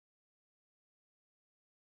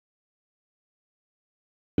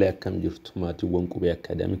akkam jirtu maatiiwwan qubee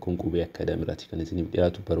akaadaamii kun qubee akaadaamii irratti kan isiniif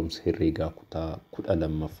dhiyaatu barumsa herreegaa kutaa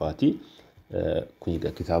 12ffaati. Kun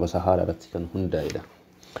egaa kitaaba Saharaa irratti kan hundaa'edha.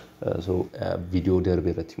 Viidiyoo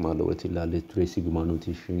darbe irratti maal walitti ilaallee ture sigma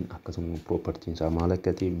notation akkasuma propertiin isaa maal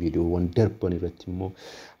akka ta'e viidiyoowwan darban irratti immoo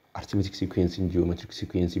arithmetic sequence geometric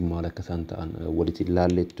sequence maal akka isaan ta'an walitti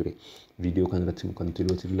ilaallee ture. Viidiyoo kana irratti kan nuti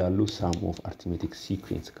walitti ilaallu sum of arithmetic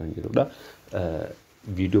sequence kan jedhudha.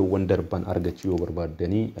 Viidiyoowwan darban argachuu yoo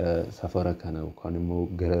barbaaddanii safara kana yookaan immoo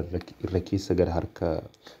gara irra keessa gara harka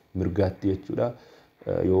mirgaatti jechuudha.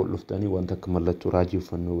 Yoo dhuftanii wanta akka mallattoo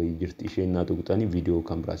raajeffannoo wayii jirti isheen naa tuqxanii viidiyoo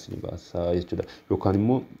kan biraas ni baasaa jechuudha. Yookaan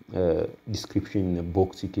immoo description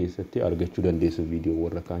box keessatti argachuu dandeessu viidiyoo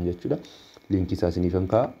warra kaan jechuudha. Linkii isaa isiniif kan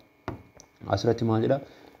kaa'u. Asirratti maal jedha?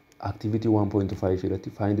 Activity 1.5 irratti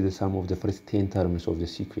find the sum of the first 10 terms of the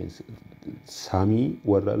sequence. Samii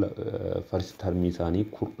warra first term isaanii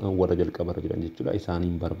kurnaan warra jalqabarra jiran jechuudha.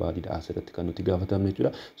 Isaaniin barbaadidha asirratti kan nuti gaafatamne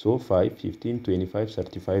jechuudha. So 5, 15, 25,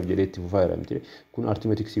 35 jedhee itti fufaa jedhamti. Kun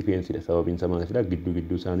arithmetic sequence dha. Sababiin isaa maalidha?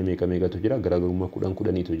 Gidduu isaanii meeqatu jira? Garaagarummaa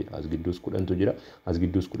 10tu jira. As gidduus 10tu jira. As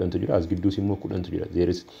gidduus 10tu jira. As gidduus immoo 10tu jira.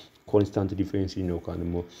 There is constant difference yookaan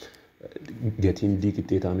immoo gatiin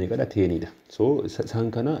diiqixxeetaa meeqadha? 10dha. So isaan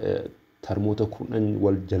kana termoota kurnaan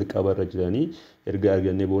wal jalqabarra jiranii erga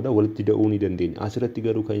argannee booda walitti da'uu ni dandeenya. Asirratti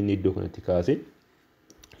garuu kan inni iddoo kanatti kaase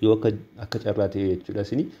yoo akka carraa ta'e jechuudha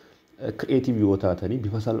isini creative yoo taatanii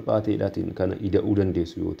bifa salphaa ta'eedhaatiin kana ida'uu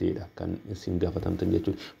dandeessu yoo ta'edha kan isin gaafatamtan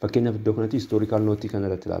jechuudha. Fakkeenyaaf iddoo kanatti historical note kana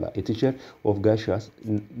irratti ilaala. A teacher of Gashaas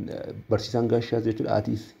barsiisaan Gashaas jechuudha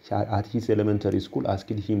at his elementary school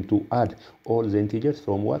asked him to add all the integers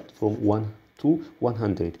from 1 to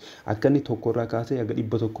 100. Akkanni tokkorraa kaasee aga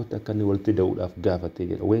 100tti akkanni walitti da'uudhaaf gaafatee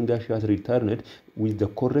jira. When Gashaas returned with the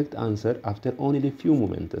correct answer after only a few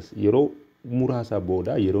moments. Yeroo muraasa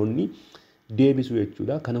booda yeroo inni deebisu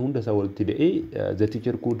jechuudha. Kana hunda isaa walitti da'ee the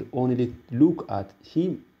teacher could only look at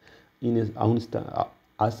him in his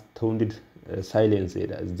astounded silence.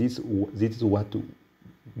 This is what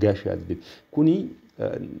Gashaas did. Kuni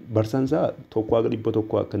barsansaa tokko aga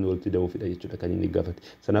 100 akkanni walitti da'uufidha jechuudha kan inni gaafate.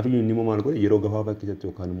 Sanaafiyyuu inni immoo maal godhe yeroo gabaabaa keessatti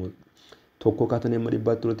yookaan immoo tokko kaatanii amma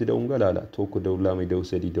 100tti walitti da'uun galaala. Tokko da'u 2 da'u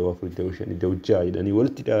 3 da'u 4 da'u 5 da'u 6 jedhanii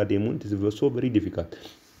walitti deemuun it is so very difficult.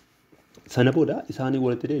 Sana booda isaanii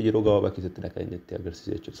walitti da'e yeroo gabaabaa keessatti kan inni itti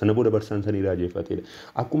agarsiisa jechuudha. Sana booda barsaan sanii raajeffateedha.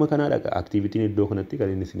 Akkuma kanaadha activity'n iddoo kanatti kan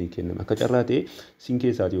inni isinii kenname. Akka carraa ta'e sin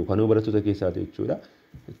keessaati yookaan barattoota keessaati jechuudha.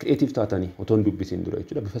 Creative taatanii otoo hin dubbisiin dura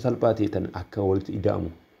jechuudha. Bifa salphaa ta'een akka walitti ida'amu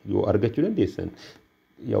yoo argachuu dandeessan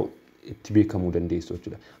yoo itti beekamuu dandeessu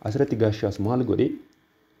jechuudha. Asirratti Gaashaas maal godhe?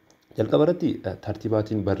 Jalqabarratti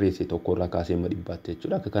tartiibaatiin barreesse tokkorraa kaasee amma 100tti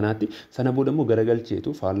jechuudha. Akka kanaatti sana booda immoo garagalcheetu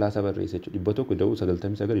faallaasaa barreesse jechuudha. 100 da'uu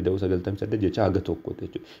 99 da'uu 98 jecha haga tokkotti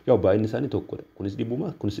jechuudha. Yoo baay'inni isaanii tokkodha. Kunis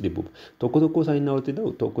 100 kunis 100. Tokko isaanii na walitti da'u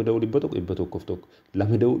tokko da'uu 100 100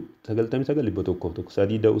 lama da'uu 99 100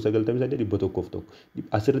 sadii da'uu 98 100.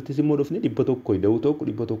 Asirrattis immoo dhufne 100 da'uu tokko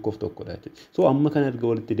 100dha jechuudha. So amma kana erga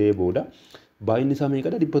walitti da'ee booda baay'inni isaa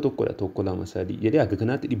meeqadha? 100dha. Tokko lama sadii jedhee akka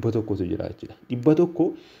kanaatti 100tu jira jechuudha. 100 tokko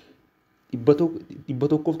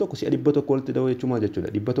si'a 100 walitti da'uu jechuun maal jechuudha?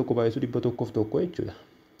 100 baay'isuu 101 jechuudha.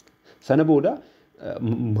 Sana booda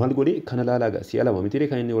maal godhee kana laalaa si'a 2 mitiiree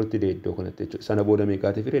kan inni walitti da'e iddoo kanatti jechuudha. Sana booda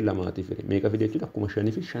meeqaati fide? 2 fide. Meeqa fide jechuudha?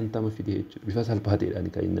 5,000 fi 50 fide jechuudha. Bifa salphaa ta'eedhaan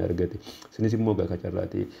kan inni argate. Isinis immoo akka carraa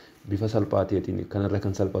ta'e bifa salphaa ta'eetiin kanarra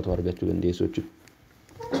kan salphatu argachuu dandeessu jechuudha.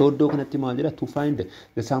 So iddoo kanatti maal jedha? To find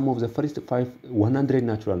the sum of the first 100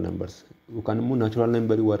 natural numbers yookaan immoo natural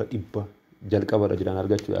number warra 100 jalqabarra jiran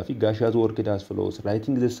argachuudhaaf Gaashaas worked as follows,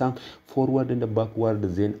 writing the sum forward and backward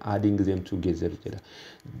then adding them together jedha.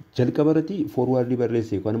 Jalqabarratti forward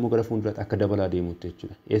barreesse yookaan immoo gara fuulduraatti akka dabalaa deemutti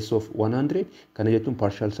jechuudha. S of 100 kana jechuun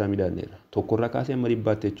partial sum jedhaneera. Tokkorraa kaasee amma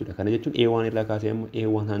 100tti jechuudha. Kana jechuun A1 irraa kaasee amma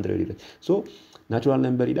A100 irra. So natural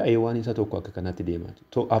number dha A1 isa tokko akka kanatti deemaa.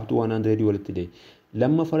 So up to 100 walitti deema.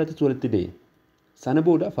 Lammaffaaratti walitti deema. Sana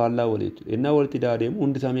booda faallaa walitti ennaa walitti deemu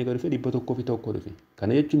hundi isaa meeqa dhufe? 100 fi tokko dhufe.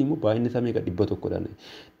 Kana jechuun immoo baay'inni isaa meeqa? 100dha.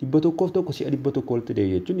 100 fi tokko si'a 100 walitti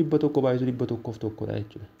deemu jechuun 100 baay'isuu 100 fi tokkodha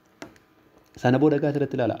jechuudha. Sana booda gaa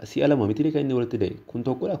asirratti ilaala. Si'a 2 mitiiree kan inni walitti deemu. Kun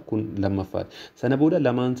tokkodha kun lammaffaadha. Sana booda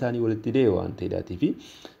lamaan isaanii walitti deemu waan ta'eedhaatii fi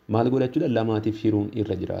maal godha jechuudha? Lamaatiif hiruun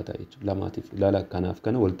irra jiraata jechuudha. Lamaatiif ilaala kanaaf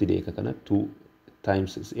kana walitti deemu kana 2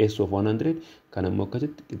 times S of 100 kan ammoo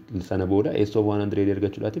akkasitti sana booda S of 100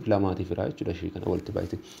 ergachuudhaatiif lamaatiif irraa jechuudha ishee kana walitti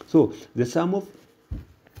baay'ise. So the sum of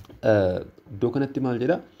iddoo kanatti maal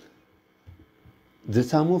jedha? The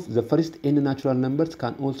sum of the first n natural numbers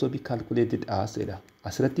can also be calculated as jedha.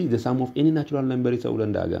 Asirratti the sum of any natural number ta'uu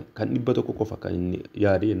danda'a. Kan 100 qofa kan inni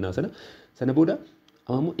yaade yennaa sana booda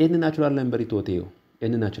ammoo n natural number itoo ta'e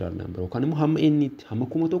n natural number yookaan immoo hamma n itti hamma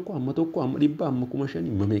 1,000 hamma 1,000 hamma 100 hamma 5,000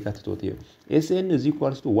 hamma meeqatti tootee Sn is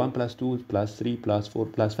equals to 1 plus 2 plus 3 plus 4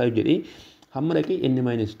 plus 5 jedhee hamma dhaqee n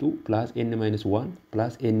minus 2 plus n minus 1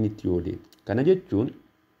 plus n itti yoo deemu kana jechuun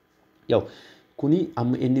yaw kuni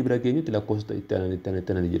amma n bira geenyutti lakkoofsa itti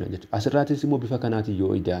aanan jiran jechuudha asirraatis immoo bifa kanaatiin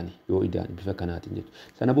yoo idaani bifa kanaatiin jechuudha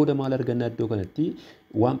sana booda maal arganna iddoo kanatti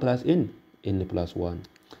 1 plus n plus 1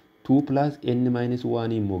 2 plus n minus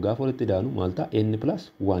 1 immoo gaafa walitti daanu maal ta'a n plus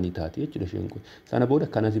 1 taati jechuudha isheen kun sana booda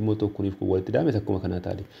kanas immoo tokkoniif kun walitti daame akkuma kana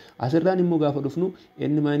taati asirraan immoo gaafa dhufnu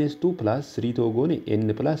n minus 2 plus 3 too goone n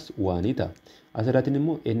plus 1 ta'a asirraatiin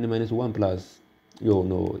immoo n minus 1 plus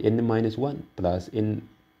n minus 1 plus n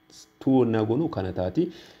 2 na goonu kana taati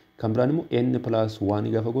kan biraan immoo n plus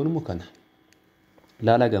 1 gaafa goonu immoo kana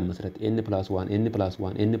laala gamma asirratti n plus 1 n plus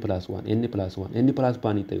 1 n plus 1 n plus 1 n plus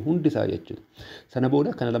 1 ta'e hundi isaa jechuudha sana booda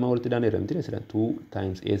kana lama walitti daanee ramti asirratti 2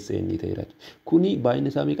 times sn ta'e jechuudha kuni baay'inni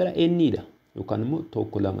isaa meeqadha n dha yookaan immoo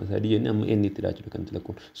tokko lama sadii jennee amma n itti jechuudha kan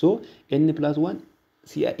tilakkoon so n plus 1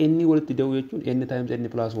 si'a n walitti da'u jechuun n times n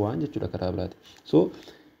plus 1 jechuudha karaa biraati so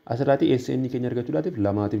asirratti sn keenya argachuudhaatiif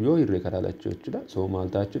lamaatiif yoo hirree karaa lachuu jechuudha so maal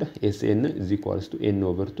ta'a jechuudha sn is equals to n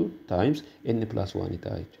over 2 times n plus 1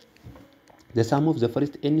 ta'a jechuudha The sum of the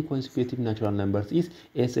first n consecutive natural numbers is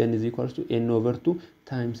Sn is equals to n over 2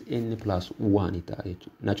 times n plus 1 ta'a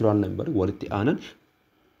jechuudha. Natural number walitti aanan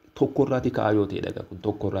tokkorraati ka'aa yoo ta'e dhagaa kun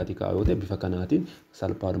tokkorraati ka'aa yoo ta'e bifa kanaatiin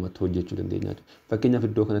salphaadhumatti hojjechuu dandeenya. Fakkeenyaaf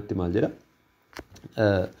iddoo kanatti maal jedha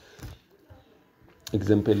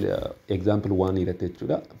example 1 irratti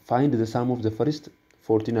jechuudha. Find the sum of the first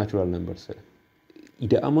 40 natural numbers.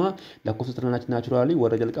 Ida'ama lakkoofsa naturally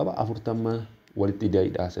warra jalqaba 40 walitti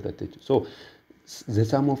daa'idha asirratti jechuudha. So the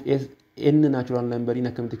sum of n natural number in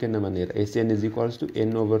akkamitti kennamanneera. Sn is equals to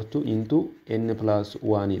n over 2 into n plus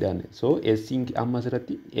 1 dhaan. So s amma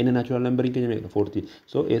asirratti n natural number in keenya meeqa 40.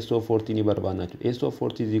 So s of 40 ni barbaadna jechuudha. S of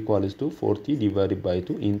 40 is equals to 40 divided by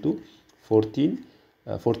 2 into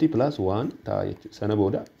 40 plus 1 ta'a jechuudha. Sana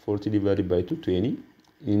booda 40 divided by 2 20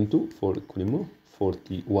 into 4 kun immoo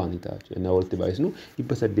 41 ta'a jechuudha. Innaa walitti baay'isnu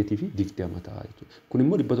 820 ta'a jechuudha. Kun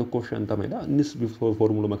immoo 150 dha. Innis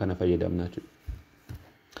formuluma kana fayyadamna jechuudha.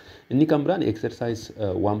 Inni kan biraan exercise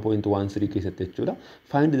 1.13 keessatti jechuudha.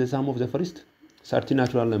 Find the sum of the first 30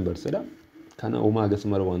 natural numbers dha. Kana uumaa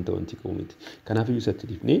agasumara waan ta'uunti ka'uumiti. Kanaaf iyyuu isatti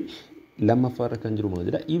dhiifnee lammaffaarra kan jiru maal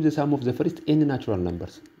jedha. If the sum of the first n natural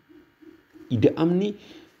numbers. Ida'amni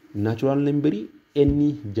natural numberii n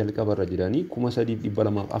jalqabarra jiranii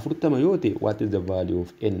 3,240 yoo ta'e what is the value of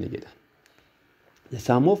n jedha. The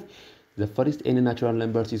sum of the first n natural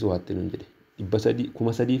numbers is what nun jedhe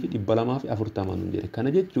 3,240 nun jedhe. Kana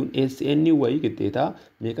jechuun Sn wayii qixxeetaa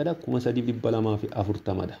meeqadha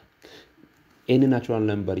 3,240 dha. n natural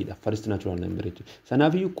number dha first natural number jechuudha.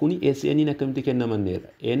 Sanaaf iyyuu kuni Sn akkamitti kennamanneera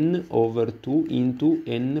n over 2 into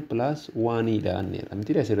n plus 1 dhaanneera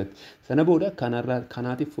miti asirratti. Sana booda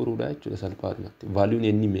kanaatiif furuudha jechuudha salphaadhumatti. Valuun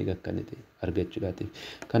n meeqa akka ta'e argachuudhaatiif.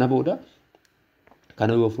 Kana booda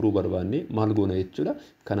kana yoo furuu barbaanne maal goona jechuudha.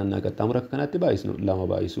 Kana qaxxaamura akka kanaatti baay'isnu lama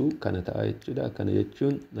baay'isuu kana ta'a jechuudha. Kana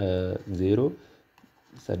jechuun 0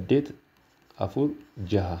 8 4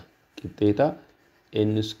 6 qixxeetaa n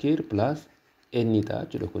square plus n ta'a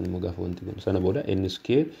jechuudha. Kun immoo gaafa wanti kun sana booda n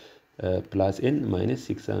square plus n minus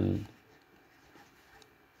 6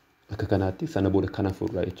 akka kanaatti sana booda kana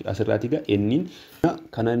furraa jechuudha. Asirraati egaa n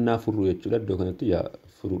kana innaa furru jechuudha. Iddoo kanatti yaa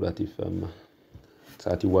furuudhaatiif amma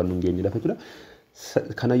sa'aatii waan nu geenye lafa jechuudha.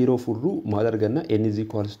 Kana yeroo furru maal arganna n is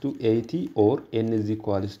equals to 80 or n is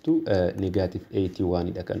equals to negative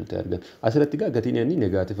 81 dha kan nuti argannu. Asirratti egaa gatiin n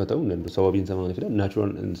negative ta'uu hin danda'u. Sababiin isaa maaliifidha? Natural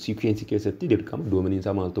sequence keessatti dirqama doominiin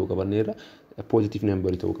isaa maal ta'uu qabanneerra positive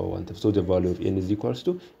number ta'uu qaba waan ta'eef. So the value of n is equals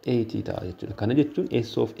to 80 ta'a jechuudha. Kana jechuun s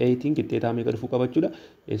of 18 qixxeetaa meeqa dhufuu qaba jechuudha.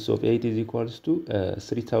 S of 8 is equals to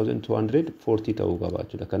 3,240 ta'uu qaba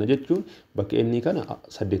jechuudha. Kana jechuun bakka n kana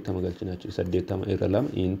 80 galchina jechuudha. 80 irra 2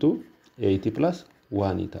 into 80 plus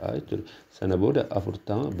 1 ta'a jechuudha. Sana booda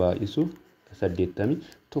 40 baay'isu 80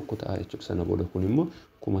 tokko ta'a jechuudha. Sana booda kun immoo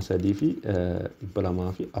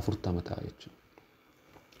 3,240 ta'a jechuudha.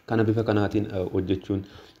 Kana bifa kanaatiin hojjechuun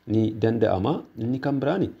ni danda'ama. Inni kan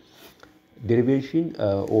biraani derivation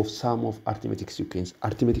of sum of arithmetic sequence.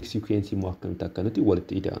 Arithmetic sequence immoo akkamitti akkanatti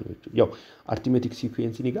walitti ida'anu jechuudha. Yoo arithmetic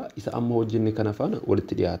sequence egaa isa amma hojjenne kana faana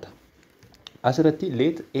walitti dhiyaata. Asirratti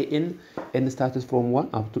let n starts from 1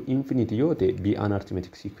 up to infinity yoo ta'e be an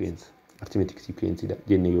arithmetic sequence. Arithmetic sequence dha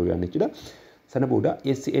jennee yoo yaadne jechuudha. Sana booda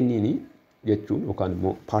Sn jechuun yookaan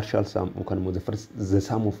immoo partial sum yookaan immoo the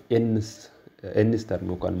sum of n term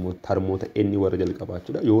yookaan immoo termoota n warra jalqabaa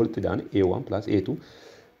jechuudha. Yoo walitti daane a1 plus a2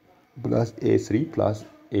 plus a3 plus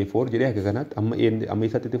A4 jedhee akka kanaatti amma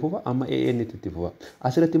isatti itti fufa amma AN itti fufa.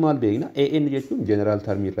 Asirratti maal beekna? AN jechuun general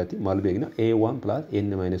term irratti maal beekna? A1 plus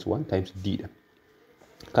N minus 1 times D dha.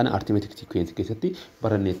 Kana arithmetic sequence keessatti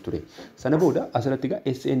barannee ture. Sana booda asirratti egaa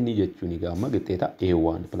SN jechuun egaa amma qixxeeta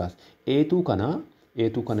A1 plus A2 kana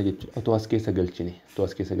jechuudha otoo as keessa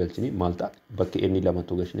galchine maal ta'a? Bakka N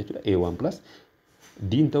lamatu galchine jechuudha A1 plus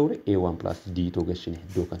D ta'ure A1 plus D to galchine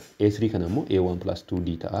iddoo kana. A3 kana immoo A1 plus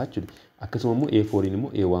 2D ta'a jechuudha. Akkasuma immoo A4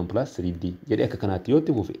 immoo A1 plus 3D jedhee akka kanaatti yoo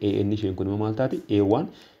itti fufe AN isheen kun immoo maal taati? A1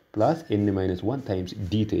 plus N minus 1 times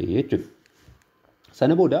D ta'e jechuudha.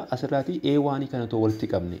 Sana booda asirratti A1 kana to walitti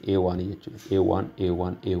qabne A1 jechuudha.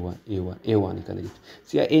 A1 kana jechuudha.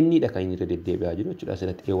 Si'a N dha kan inni irra deddeebi'aa jiru jechuudha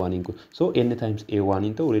asirratti A1 kun. So N times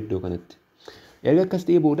A1 ta'u iddoo kanatti. Erga akkas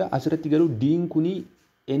ta'ee booda asirratti garuu D'n kuni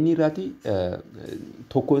N irraati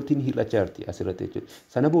tokkottiin hir'achaa jirti asirratti jechuudha.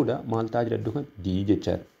 Sana booda maal ta'aa jira iddoo kan D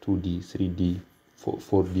jechaa 2D, 3D,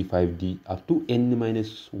 4D, 5D up to N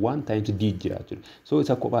minus 1 times D jira jechuudha. So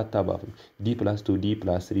isa kophaatti baafnu D plus 2D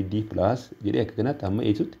plus 3D plus jedhee akka kanaatti amma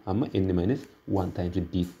eessutti amma N minus 1 times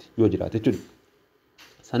D yoo jiraate jechuudha.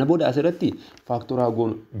 Sana booda asirratti faaktoraa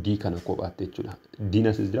goon D kana kophaatti jechuudha. D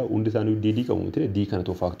nas jira hundi isaanii D qabu miti D kana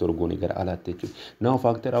to faaktor goone gara alaatti jechuudha. Now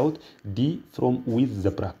factor out D from with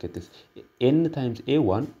the brackets. N times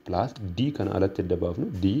A1 plus D kana alatti dabaafnu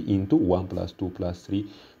D into 1 plus 2 plus 3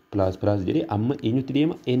 plus jedhee amma eenyutti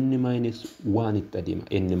deema? N minus 1 itti adeema.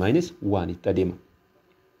 N minus 1 itti adeema.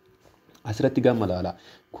 Asirratti gamma laala.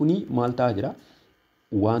 Kuni maal ta'aa jira?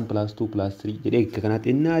 1 plus 2 plus 3 jedhee akka kanaatti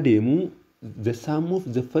inni adeemu the sum of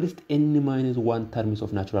the first N minus 1 terms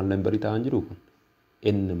of natural number ta'an jiru kun.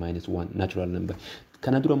 N minus 1 natural number.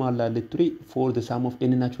 Kana dura maal laallee ture? For the sum of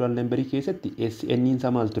N natural number keessatti SN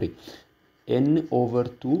isa maal ture? N over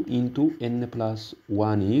 2 into N plus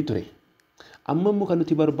 1 ture. Amma immoo kan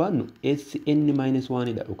nuti barbaannu SN minus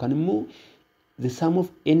 1 dha. Kan immoo the sum of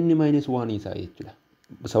N minus 1 isaa jechuudha.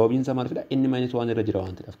 Sababiin isaa maalidha? N minus 1 irra jira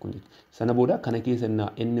waan ta'eef kun jechuudha. Sana booda kana keessa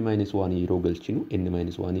N minus 1 yeroo galchinu N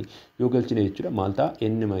minus 1 yoo galchine jechuudha maal ta'a?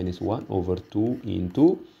 N minus 1 over 2 into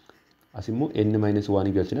as immoo N minus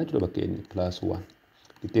 1 galchina jechuudha bakka N plus 1.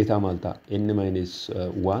 Qixxeetaa maal ta'a? N minus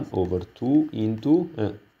 1 over 2 into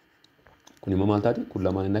kun immoo maal taati? Kun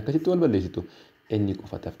lamaan inni akkasitti wal balleessitu. N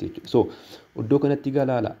qofa tafte jechuudha. So iddoo kanatti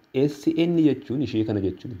galaala SN jechuun ishee kana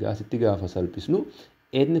jechuudha. Gaasitti gaafa salphisnu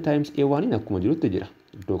N times A1 akkuma jirutti jira.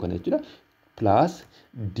 Iddoo kana jechuudha. Plus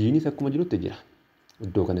D'nis akkuma jirutti jira.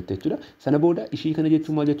 Iddoo kanatti jechuudha. Sana booda ishee kana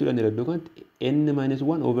jechuun maal jechuudha? Iddoo kanatti N minus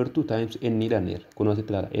 1 over 2 times N dhaan kun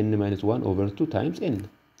asitti ilaala. N minus 1 over 2 times N.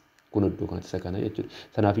 Kun iddoo kanatti isa kana jechuudha.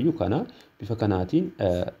 Sanaafiyyuu kana bifa kanaatiin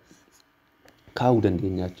kaa'uu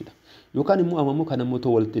dandeenya jechuudha. Yookaan immoo ammoo kana immoo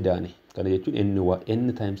to walitti daane. Kana jechuun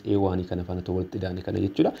N times A1 kana faana to walitti daane kana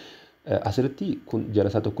jechuudha. Asirratti kun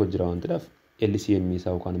jalasaa tokko jira waan ta'eef LCM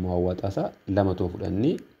isaa yookaan immoo hawwaataa lama to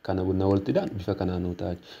fudhannee kana bunna walitti daan bifa kanaan nuu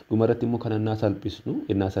ta'a. Dhumarratti immoo kana innaa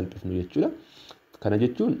salphifnu jechuudha. Kana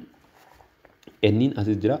jechuun N'n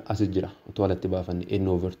asis jira otoo alatti baafanne N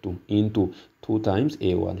over 2 into 2 times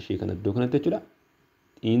A1 ishee kana iddoo kanatti jechuudha.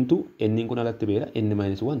 Into N'n kun alatti beera N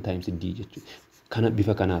minus 1 times D jechuudha. Kana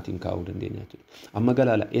bifa kanaatiin kaa'uu dandeenya jechuudha. Amma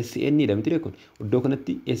galaala SN dha miti kun iddoo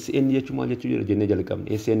kanatti SN jechuun maal jechuu jira jennee jalqabne.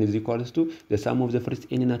 SN is equals to the sum of the first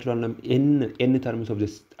N natural number N terms of the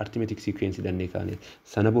arithmetic sequence dannee kaane.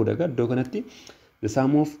 Sana booda gaa iddoo kanatti the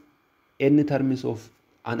sum of N terms of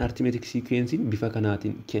an arithmetic sequence bifa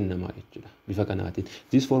kanaatiin kennama jechuudha. Bifa kanaatiin.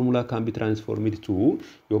 This formula can be transformed to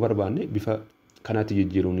yoo barbaanne bifa kanaatti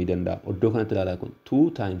jijjiiruu ni danda'a. Iddoo kanatti ilaalaa kun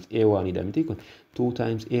 2 times A1 dha miti kun 2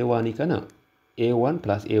 times A1 kana A1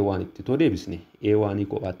 plus A1 itti too deebisne A1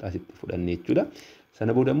 kophaatti asitti fudhanne jechuudha.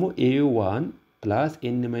 Sana booda immoo A1 plus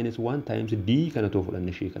N minus 1 times D kana too fudhanne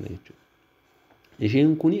ishee kana jechuudha.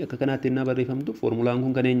 Isheen kuni akka kanaatti innaa barreeffamtu formulaan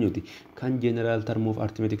kun kan eenyuti? Kan general term of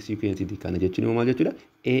arithmetic sequence ti. Kana jechuun immoo maal jechuudha?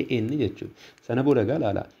 AN jechuudha. Sana booda gaa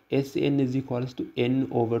laala SN is equals to N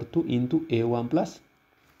over 2 into A1 plus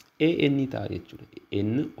AN ta'a jechuudha.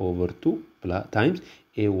 N over 2 plus times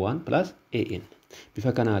A1 plus AN.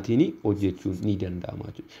 Bifa kanaatiin hojjechuun ni danda'ama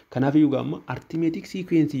jechuudha. Kanaaf iyyuu amma arithmetic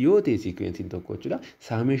sequence yoo ta'e sequence tokko jechuudha.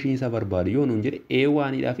 Summation isa barbaadu yoo nuun jedhe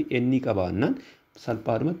A1 dhaa fi N qabaannaan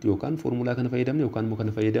salphaadhumatti yookaan formulaa kana fayyadamne yookaan immoo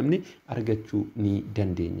kana fayyadamne argachuu ni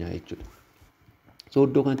dandeenya jechuudha. So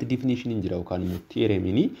iddoo kanatti definition hin jira yookaan immoo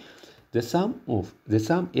theoremini the sum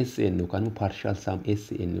SN yookaan partial sum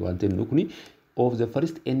SN wanti inni kuni of the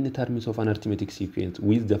first N terms of an arithmetic sequence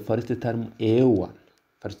with the first term A1.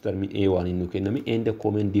 First term A1 nu kenname and the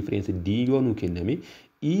common difference D yoo nu kenname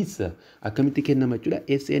is akkamitti kennama jechuudha.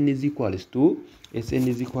 SN is equals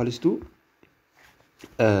to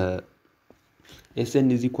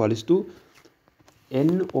Sn is equals to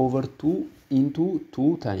n over 2 into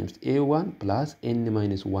 2 times a1 plus n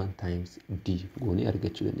minus 1 times d goonee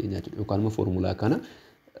argachuu dandeenya jechuudha. Yookaan immoo formulaa kana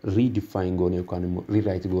redefine goonee yookaan immoo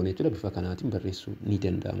rewrite goonee jechuudha. Bifa kanaatiin barreessuu ni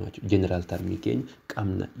danda'ama jechuudha. General termii keenya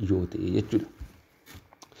qabna yoo ta'e jechuudha.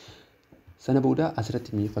 Sana booda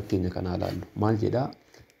asirratti mee fakkeenya kana ilaallu. Maal jedhaa?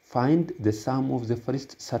 Find the sum of the first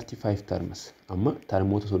 35 terms. Amma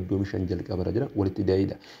termoota 35 jalqabarra jira walitti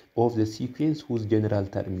daa'idha. Of the sequence whose general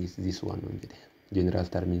term is this one on jedhe. General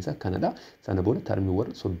term isa kanadha. Sana booda termii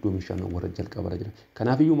warra 35 warra jalqabarra jira.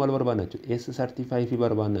 Kanaafiyyuu maal barbaadna jechuudha? S35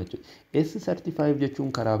 barbaadna jechuudha. S35 jechuun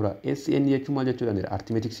karaa biraa. SN jechuun maal jechuudha?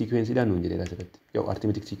 Arithmetic sequence dhaan nuun jedheera asirratti. Yoo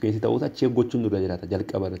arithmetic sequence ta'uusaa check gochuun dura jiraata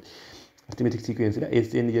jalqabarratti. Arithmetic sequence dha.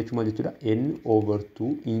 SN jechuun maal jechuudha? N over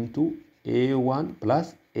 2 into A1 plus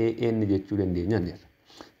AN jechuu dandeenya jirra.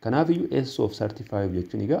 Kanaafiyyuu S of 35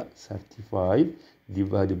 jechuun egaa 35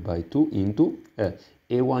 divided by 2 into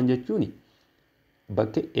A1 jechuun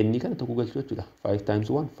bakka n kana tokko galchuu jechuudha. 5 times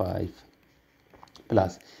 1 5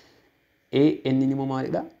 plus AN immoo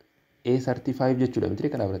maalidha? A35 jechuudha. Miti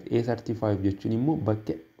kana biratti A35 jechuun immoo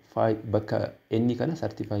bakka n kana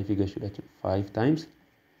 35 galchuudha jechuudha. 5 times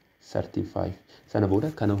 35 sana booda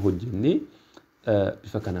kana hojjennee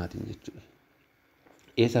bifa kanaatiin jechuudha.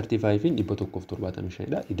 A35 in 175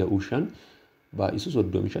 dha. Ida'uu 5 baay'isu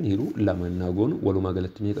 35 hiruu lama naa goonu walumaa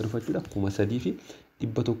galatti meeqa dhufa jechuudha?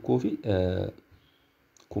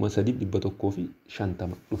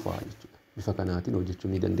 3,150 dhufa jechuudha. Bifa kanaatiin hojjechuu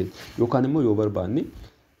ni dandeenya. Yookaan immoo yoo barbaanne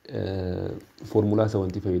formulaa isa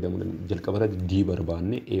wanti fayyadamu jalqabara D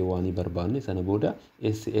barbaanne A1 barbaanne sana booda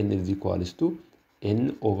SN is equals to n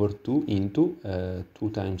over 2 into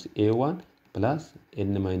 2 times A1 plus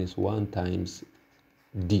n minus 1 times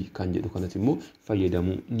D kan jedhu kanatti immoo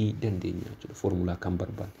fayyadamuu ni dandeenya jechuudha. Formulaa kan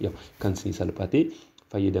barbaanne yoo kan isin salphatee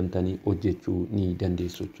fayyadamtanii hojjechuu ni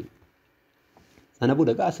dandeessu jechuudha. Sana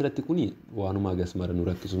booda asirratti kuni waanuma agas mara nu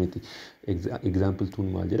rakkisu miti. Example 2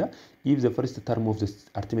 maal jedha? If the first term of the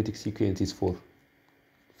arithmetic sequence is 4.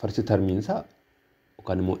 First term isaa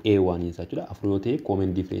yookaan immoo A1 isaa jechuudha. Afur yoo ta'e common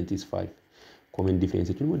difference is 5. Common difference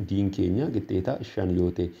jechuun immoo D keenya qixxeeta 5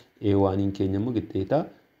 yoo ta'e A1 keenya immoo qixxeeta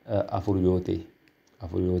 4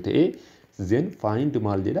 yoo ta'e. Then find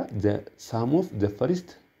maal jedha? The sum of the first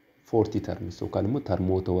 40 terms. So kan immoo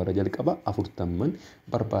termoota warra jalqaba 40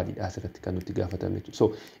 barbaadidha asirratti kan nuti gaafatame jechuudha. So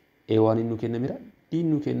A1 nu kennameera, D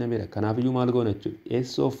nu kennameera. Kanaafiyyuu maal goona jechuudha? S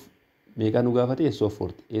of meeqa nu gaafate? S of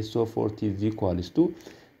 40. S of 40 is equals to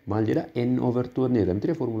maal jedha? N over 2 ni jedhamti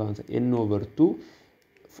formulaan isaa. N over 2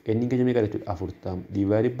 n keenya meeqa jechuudha? 40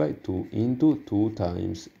 divided by 2 into 2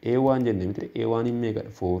 times A1 jenne miti. A1 in meeqa?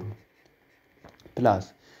 4 plus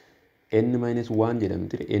n minus 1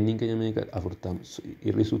 jedhamti. N keenya meeqa? 40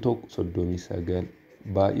 hir'isuu tokko 39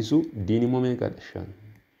 baay'isu D immoo meeqa? 5.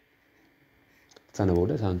 Sana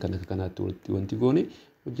booda isaan kana kanaatti wanti goone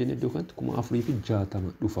hojjenne iddoo kanatti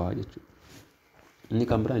 4,060 dhufaa jechuudha. Inni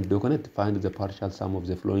kan biraan iddoo kanatti find the partial sum of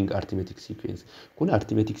the following arithmetic sequence. Kun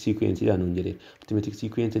arithmetic sequence dha nuun jedhee. Arithmetic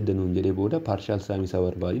sequence dha nuun jedhee booda partial sum isaa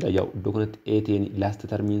barbaadidha. Yaa iddoo kanatti A10 last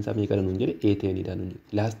term isaa meeqa dha nuun jedhee? A10 dha nuun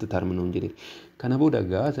jedhee. Last term nuun jedhee. Kana booda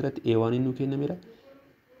gaa asirratti A1 nu kennameera.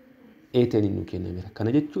 A10 nu kennameera. Kana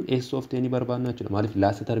jechuun S of 10 barbaadna jechuudha. Maaliif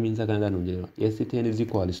last term isaa kana dha nuun jedhee. S10 is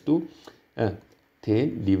equals to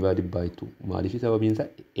 10 divided by 2. Maaliif sababiin isaa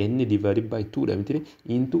n divided by 2 dha miti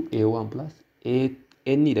into A1 plus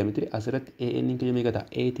n dha miti asirratti n keenya meeqa ta'a?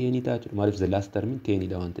 A10 ta'a jechuudha. Maaliif the last term 10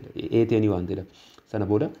 dha waan ta'eef A10 waan ta'eef sana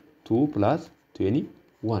booda 2 plus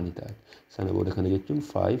 21 ta'a. Sana booda kana jechuun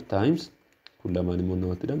 5 times kun lamaan immoo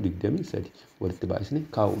namatti dha 23 walitti baay'isne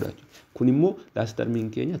kaa'uudha jechuudha. Kun immoo last term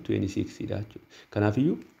keenya 26 dha jechuudha.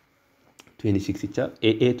 Kanaafiyyuu 26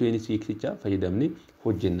 A26 fayyadamne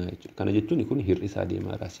hojjennaa jechuudha. Kana jechuun kun hir'isaa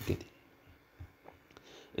deemaa raasii gadi.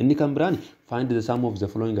 Inni kan biraan find the sum of the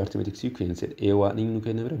following arithmetic sequence. A1 nu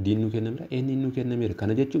kennameera, D nu kennameera, N nu kennameera.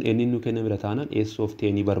 Kana jechuun N nu kennameera taanaan S of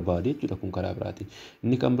 10 barbaade jechuudha kun karaa biraati.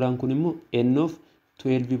 Inni kan biraan kun immoo N of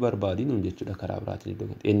 12 barbaadi nuun jechuudha karaa biraatiin iddoo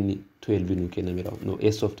kanatti. N 12 nu kennameera. No S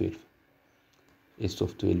of 12. S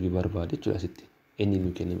of 12 barbaade jechuudha asitti. N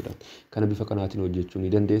nu kennameera. Kana bifa kanaatiin hojjechuu ni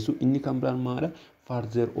dandeessu. Inni kan biraan maala?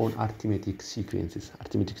 Further on arithmetic sequences.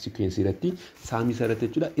 Arithmetic sequence irratti saamii sarratti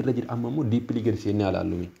jechuudha. Irra jira amma immoo deeply gadi seennee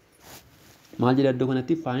ilaallume. Maal jedha iddoo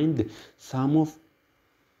kanatti find sum of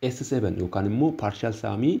S7 yookaan immoo partial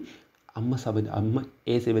saamii amma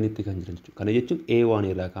A7 itti kan jiran jechuudha. Kana jechuun A1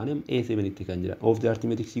 irraa kaanee A7 itti kan jiran. Of the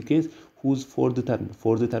arithmetic sequence whose fourth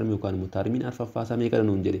term yookaan immoo termiin arfaffaa isaa meeqa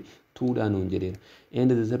nuun jedhe? 2 dha nuun jedheera.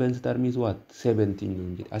 And the seventh term is what? 17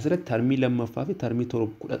 nuun jedhe. Asirratti termii lammaffaa fi termii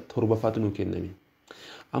torbaffaatu nuun kenname.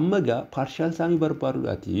 Amma gaa partial saamii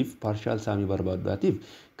barbaaduudhaatiif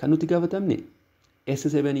kan nuti gaafatamne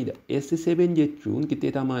S7 dha. S7 jechuun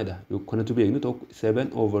qixxeetaa maalidha? Kanatu beeknu tokko 7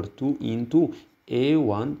 over 2 into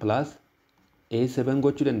A1 plus A7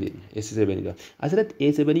 gochuu dandeenya. S7 dha. Asirratti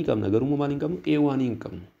A7 qabna garuu maal hin qabnu? A1 hin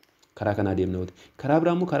qabnu. Karaa kana deemna hooti. Karaa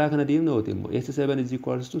biraa immoo karaa kana deemna hooti immoo S7 is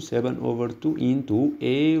equals to 7 over 2 into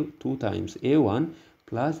A2 times A1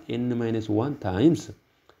 plus N minus 1 times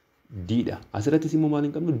D dha. Asirrattis immoo maal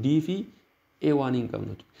hin qabnu? D fi A1 hin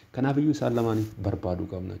qabnu. Kanaafiyyuu isaan lamaaniif barbaaduu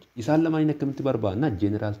qabna. Isaan lamaaniin akkamitti barbaadna?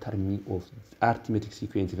 General term of arithmetic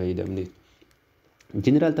sequence fayyadamne.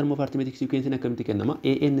 General term of arithmetic sequence akkamitti kennama?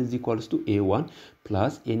 AN is equals to A1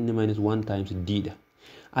 plus N minus 1 times D dha.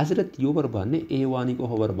 Asirratti yoo barbaanne A1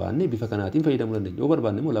 qofa barbaanne bifa kanaatiin fayyadamuu dandeenya. Yoo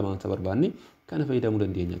barbaanne immoo lamaansa barbaanne kana fayyadamuu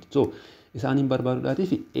dandeenya. So isaaniin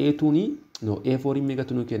barbaaduudhaatiif A2 A4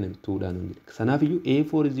 meeqatu nu kenname 2 dhaan nu jedhe. Sanaafiyyuu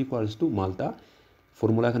A4 is equals to maal ta'a?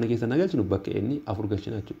 Formulaa kana keessa nagalchinu bakka inni 4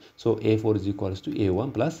 galchina jechuudha. So A4 is equals to A1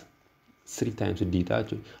 plus 3 times D ta'a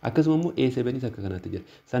jechuudha. Akkasuma immoo A7 is akka kanaatti jira.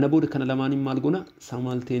 Sana booda kana lamaaniin maal goona?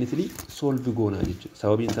 Simultaneously solve goona jechuudha.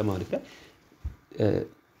 Sababiin isaa maalidha?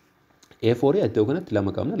 A4 iddoo kanatti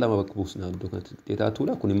lama qabna, lama bakka buusna iddoo kanatti qixxeetaa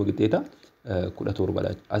 2dha. Kun immoo qixxeetaa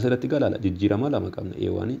 17dha. Asirratti galaala jijjiirama lama qabna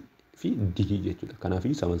A1 fi D jechuudha.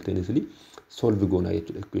 Kanaafiyyuu simultaneously solve goona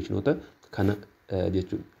jechuudha. Equationota kana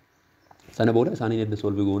jechuudha. Sana booda isaaniin edda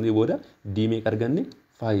solve goonee booda D meeqa arganne?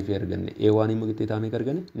 5 arganne. A1 immoo qixxeetaa meeqa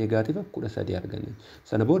arganne? Negaativa 13 arganne.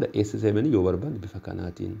 Sana booda S7 yoo barbaanne bifa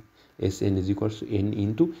kanaatiin Sn is equals to N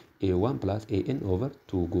into A1 plus An over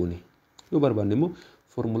 2 goone. Yoo barbaanne immoo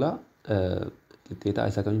formulaa qixxeetaa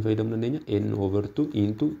isa kamiin fayyadamuu dandeenya? N over 2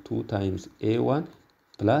 into 2 times A1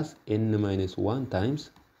 plus N minus 1 times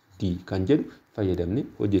D kan jedhu fayyadamne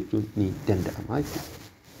hojjechuun ni danda'ama jechuudha.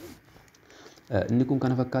 Inni kun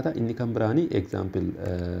kana fakkaata. Inni kan biraanii example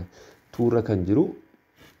 2 irra kan jiru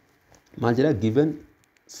maal jedha? Given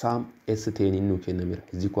sum S10 nu kennameera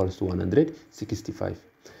is equals to 165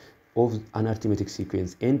 of an arithmetic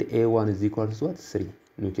sequence and A1 is equals to what? 3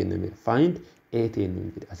 nu kennameera. Find A10 nu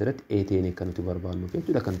jedha. Asirratti A10 kan nuti barbaadnu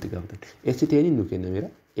jechuudha kan nuti gaafatan. S10 nu kennameera,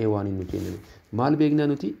 A1 nu kennameera. Maal beekna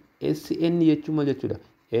nuti? Sn jechuun maal jechuudha?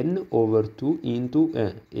 N over 2 into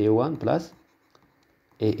A1 plus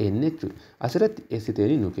AN jechuudha. Asirratti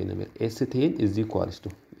S10 nu kennameera. S10 is equals to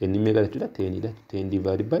inni meeqa jechuudha? 10 dha. 10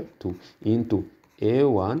 divided by 2 into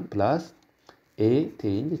A1 plus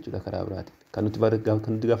A10 jechuudha karaa biraati. Kan nuti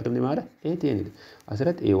gaafatamne maadha? A10 dha.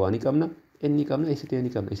 Asirratti A1 qabna. Inni qabna S10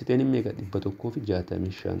 qabna. S10 meeqa?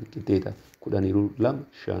 165 qixxeeta 12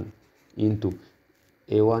 5 into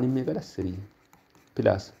A1 meeqadha? 3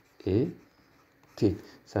 plus A10.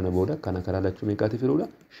 Sana booda kana karaa lachuu meeqaati firuudha?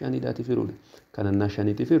 5 dhaati firuudha. Kanannaa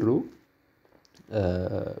 5 firru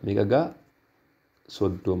meeqa gaa?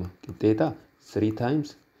 30 qixxeeta 3 times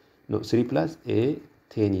 3 plus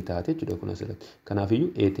A10 taate jechuudha kun asirratti. Kanaafiyyuu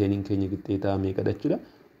A10 keenya qixxeetaa meeqadha jechuudha?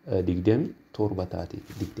 27 taate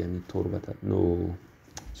 27 taate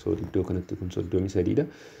so iddoo kanatti kun 33 dha.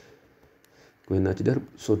 Weennaatti darbu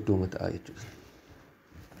 30 ta'a jechuudha.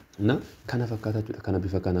 Na kana fakkaata jechuudha. Kana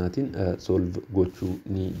bifa kanaatiin solve gochuu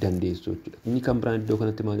ni dandeessu jechuudha. Inni kan biraan iddoo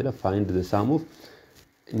kanatti maal jedha? Find the sum of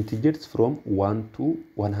integers from 1 to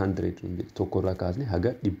 100 tokkorraa kaasne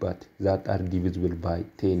haga dhibbaatti that are divisible by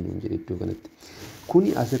 10 jedhe iddoo kanatti. Kuni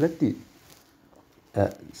asirratti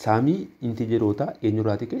saamii integeroota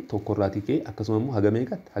eenyurraati ka'e tokkorraati ka'e akkasuma immoo haga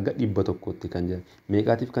meeqatti? Haga 100tti kan jiran.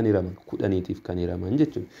 Meeqaatiif kan hiraman? 10tiif kan hiraman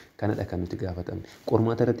jechuudha. Kanadha kan nuti gaafatamne.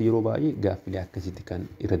 Qormaata irratti yeroo baay'ee gaaffilee akkasitti kan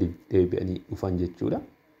irra deebi'anii dhufan jechuudha.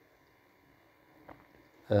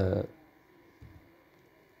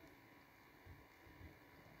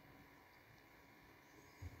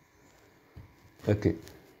 Okay.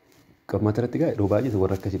 Qormaata irratti gaa yeroo baay'ee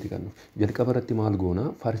warra akkasitti kan dhufu. Jalqaba irratti maal goona?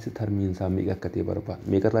 Farsi termiin isaa meeqa akka ta'e barbaada.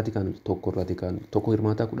 Meeqa irraati kan tokko irraati kan tokko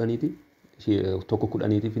hirmaataa 10ti tokko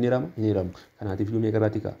 10tiif hin hiramu. Kanaatiif iyyuu meeqa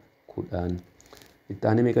irraati ka 10. Itti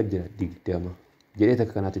aanee meeqa jira? 20. Jedhee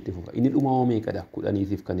takka kanaatti itti fufa. Inni dhumaa meeqadha?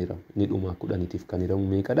 10tiif kan hiramu. Inni dhumaa 10tiif kan hiramu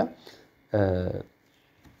meeqadha?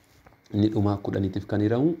 Inni dhumaa 10tiif kan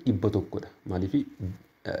hiramu 100dha. Maaliif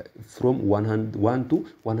from 1 to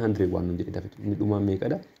 101 nu jedhe dafetu. Inni dhumaa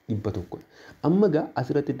meeqadha? 100dha. Amma gaa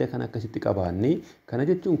asirratti idda kan akkasitti qabaanne kana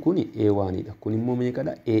jechuun kun A1dha. Kun immoo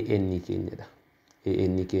meeqadha? AN keenyadha.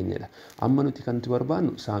 AN keenyadha. Amma nuti kan nuti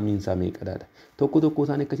barbaannu saamiin isaa meeqadha? Tokko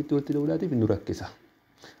isaanii akkasitti walitti dabaluudhaaf nu rakkisa.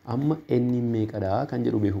 Amma N meeqadha kan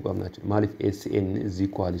jedhu beekuu qabna jechuudha. Maaliif Sn is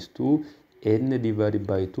equals to N divided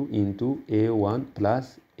by 2 into A1 plus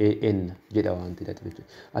AN jedha waan ta'eef jechuudha.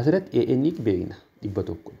 Asirratti AN beekna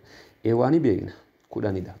 100. A1 beekna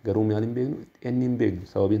 10dha. Garuu maal hin beeknu n hin beeknu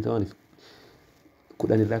sababiin isaaniif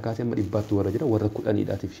 10 irraa kaasee amma 100tti warra jira warra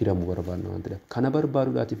 10dhaatiif hiramu barbaadna waan ta'eef. Kana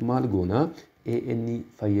barbaaduudhaatiif maal goona an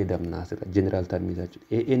fayyadamna asirra general terms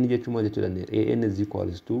jechuudha. An jechuun maal jechuu dandeenya? An is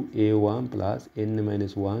equals to a1 plus n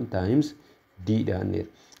minus 1 times d dha anneera.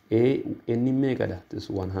 N meeqadha? This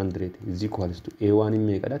 100 is equals to a1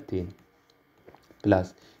 meeqadha? 10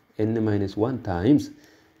 plus n minus 1 times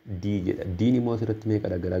d jedha. D immoo asirratti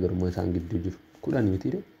meeqadha garaagarummaa isaan gidduu jiru? 10 miti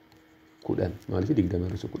dha. 10 maaliif 20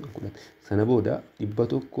 irrisu 10 sana booda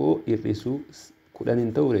 100 irrisu 10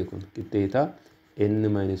 hin ta'u ree kun qixxeeta n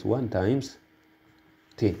minus 1 times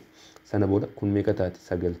 10 sana booda kun meeqa taati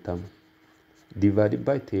 90 divided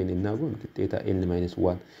by 10 innaa kun qixxeeta n minus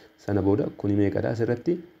 1 sana booda kun meeqadha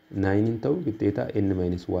asirratti 9 hin ta'u qixxeeta n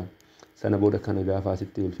minus 1 sana booda kana gaafa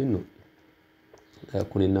asitti ulfinnu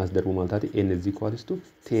kun innaas darbu maal taate n is equals to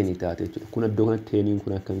 10 taate jechuudha. Kun iddoo kanatti 10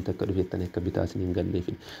 kun akkamitti akka dhufeettan akka bitaa isiniin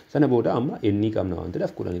galleefin. Sana booda amma n qabna waan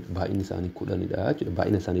ta'eef 10 baay'inni isaanii 10dha jechuudha.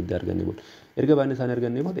 Baay'ina isaanii itti arganne booda. Erga baay'ina isaanii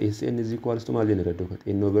arganne booda n is equals to maal jenna iddoo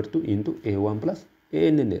kanatti n over 2 into a1 plus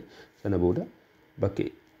an n. Sana booda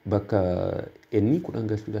bakka n 10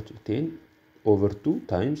 galchuu jechuudha. 10 over 2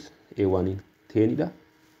 times a1 10dha.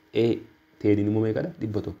 10 immoo meeqadha?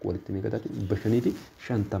 100 walitti meeqa taatu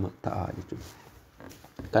 550 ta'a jechuudha.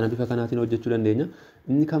 Kana bifa kanaatiin hojjechuu dandeenya.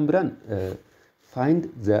 Inni kan biraan find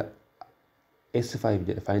the S5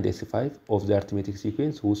 jedha. Find S5 of the arithmetic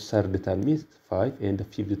sequence whose third term is 5 and the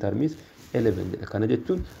fifth term is 11 jedha. Kana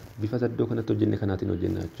jechuun bifa saddoo kanatti hojjenne kanaatiin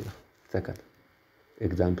hojjenna jechuudha. Second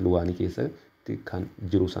example 1 keessatti kan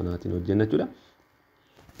jiru sanaatiin hojjenna jechuudha.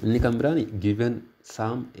 Inni kan biraan given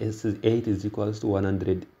sum S8 is equals to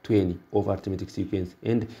 120 of arithmetic sequence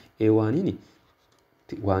and A1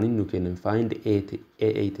 waan inni kennan find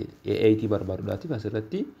A8 barbaaduudhaatiif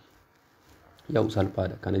asirratti yaa'u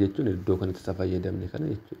salphaadha. Kana jechuun iddoo kanatti isa fayyadamne kana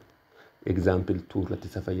jechuudha. Example 2 irratti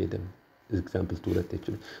isa fayyadamne. Example 2 irratti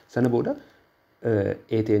jechuudha. Sana booda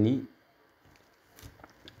A10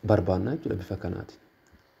 barbaadna jechuudha bifa kanaatiin.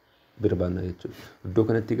 Barbaadna jechuudha. Iddoo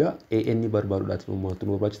kanatti egaa AN barbaaduudhaatiif immoo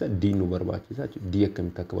nu barbaachisa D nu barbaachisa jechuudha. D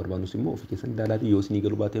akkamitti akka barbaadnus immoo ofii keessan daalaatii yoo isinii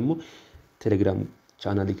galuu baate immoo Telegram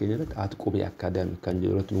channel keenya irratti @qubee academy kan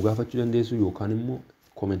jedhu irratti nu gaafachuu dandeessu yookaan immoo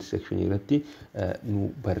comment section irratti nu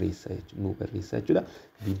barreessa jechuudha.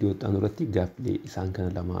 Viidiyoo itti aanu irratti gaaffilee isaan kana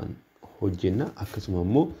lamaan hojjenna akkasuma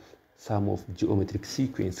immoo sum of geometric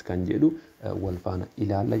sequence kan jedhu wal faana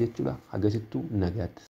ilaalla jechuudha. Agasittuu nagaatti.